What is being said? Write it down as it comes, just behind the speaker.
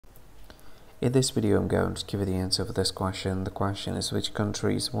In this video, I'm going to give you the answer for this question. The question is, which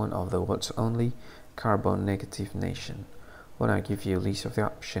country is one of the world's only carbon negative nation? When I give you a list of the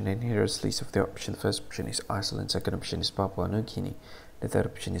option, and here's a list of the option. The first option is Iceland, second option is Papua New Guinea, the third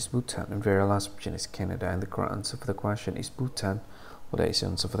option is Bhutan, and the very last option is Canada. And the correct answer for the question is Bhutan. Well, that is the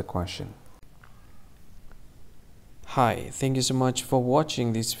answer for the question. Hi, thank you so much for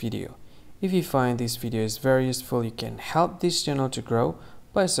watching this video. If you find this video is very useful, you can help this channel to grow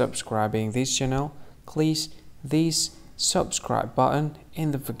by subscribing this channel. Please this subscribe button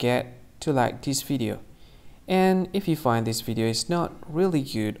and don't forget to like this video. And if you find this video is not really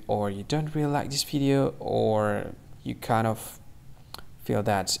good, or you don't really like this video, or you kind of feel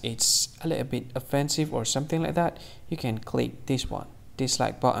that it's a little bit offensive or something like that, you can click this one,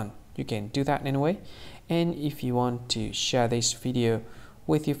 dislike button. You can do that anyway. And if you want to share this video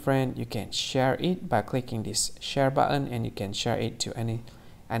with your friend, you can share it by clicking this share button, and you can share it to any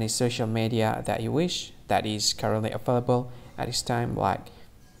social media that you wish that is currently available at this time, like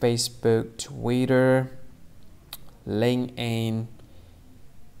Facebook, Twitter, LinkedIn,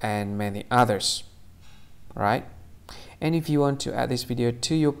 and many others, right? And if you want to add this video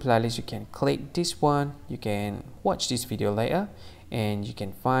to your playlist, you can click this one. You can watch this video later, and you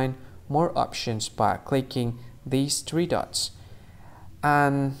can find more options by clicking these three dots.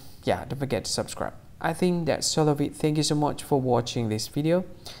 And yeah, don't forget to subscribe. I think that's all of it. Thank you so much for watching this video,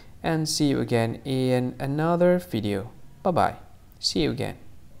 and see you again in another video. Bye bye. See you again.